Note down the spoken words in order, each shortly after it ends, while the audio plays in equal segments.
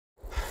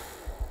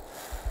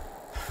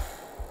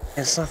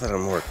It's not that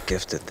I'm more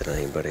gifted than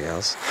anybody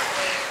else.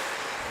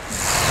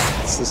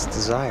 It's this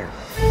desire.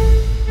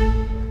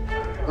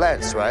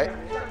 Lance, right?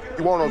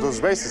 You won all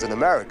those races in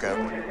America,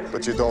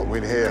 but you don't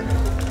win here.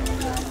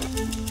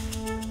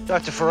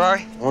 Dr.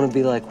 Ferrari? I want to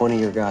be like one of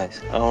your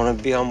guys. I want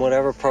to be on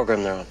whatever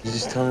program they're on. You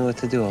just tell me what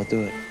to do, I'll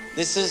do it.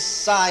 This is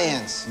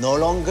science, no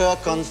longer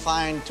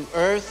confined to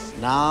Earth.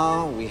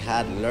 Now we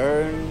had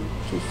learned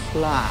to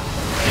fly.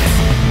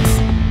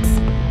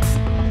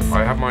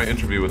 I have my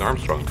interview with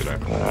Armstrong today.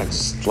 I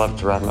just love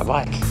to ride my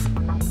bike.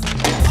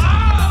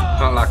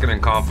 Not lacking in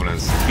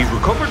confidence. He's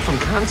recovered from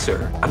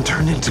cancer and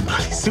turned into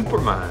bloody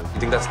Superman. You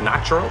think that's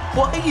natural?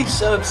 Why are you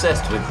so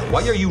obsessed with this?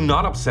 Why are you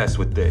not obsessed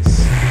with this?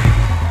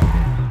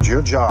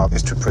 Your job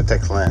is to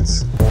protect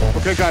Lance.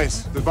 Okay,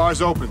 guys, the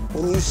bar's open.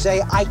 When you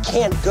say, I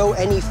can't go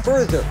any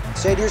further,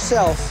 say to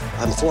yourself,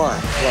 I'm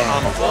flying.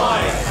 I'm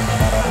flying.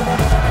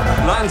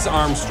 Lance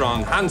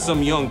Armstrong,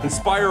 handsome young,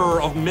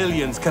 inspirer of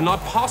millions,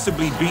 cannot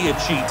possibly be a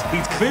cheat.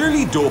 He's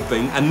clearly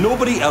doping and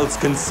nobody else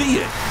can see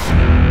it.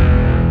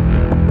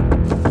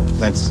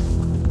 Lance.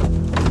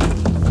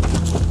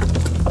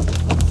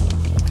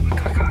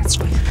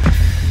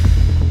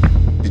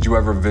 Did you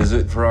ever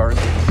visit Ferrari?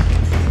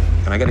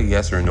 Can I get a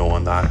yes or no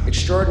on that?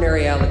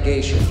 Extraordinary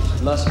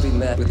allegations must be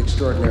met with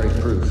extraordinary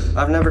proof.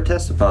 I've never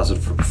tested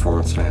positive for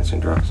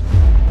performance-enhancing drugs.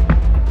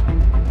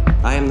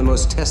 I am the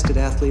most tested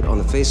athlete on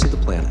the face of the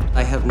planet.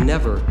 I have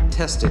never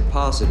tested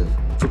positive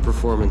for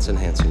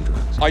performance-enhancing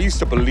drugs. I used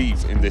to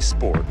believe in this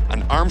sport,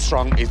 and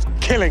Armstrong is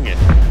killing it.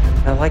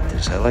 I like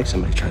this. I like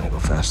somebody trying to go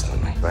faster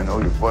than me. I know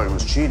your boy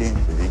was cheating.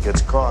 If he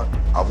gets caught,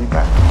 I'll be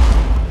back.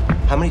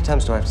 How many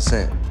times do I have to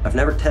say it? I've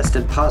never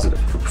tested positive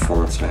for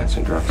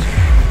performance-enhancing drugs.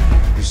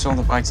 You sold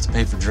the bikes to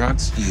pay for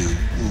drugs? You,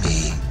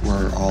 me,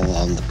 we're all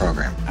on the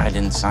program. I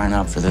didn't sign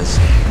up for this.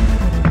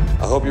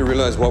 I hope you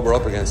realize what we're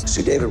up against.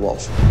 See David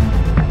Walsh.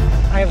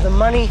 I have the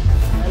money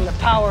and the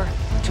power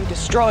to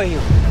destroy you.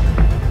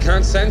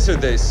 Can't censor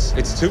this.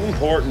 It's too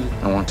important.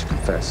 I want to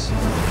confess.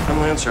 I'm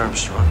Lance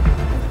Armstrong,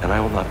 and I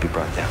will not be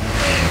brought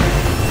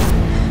down.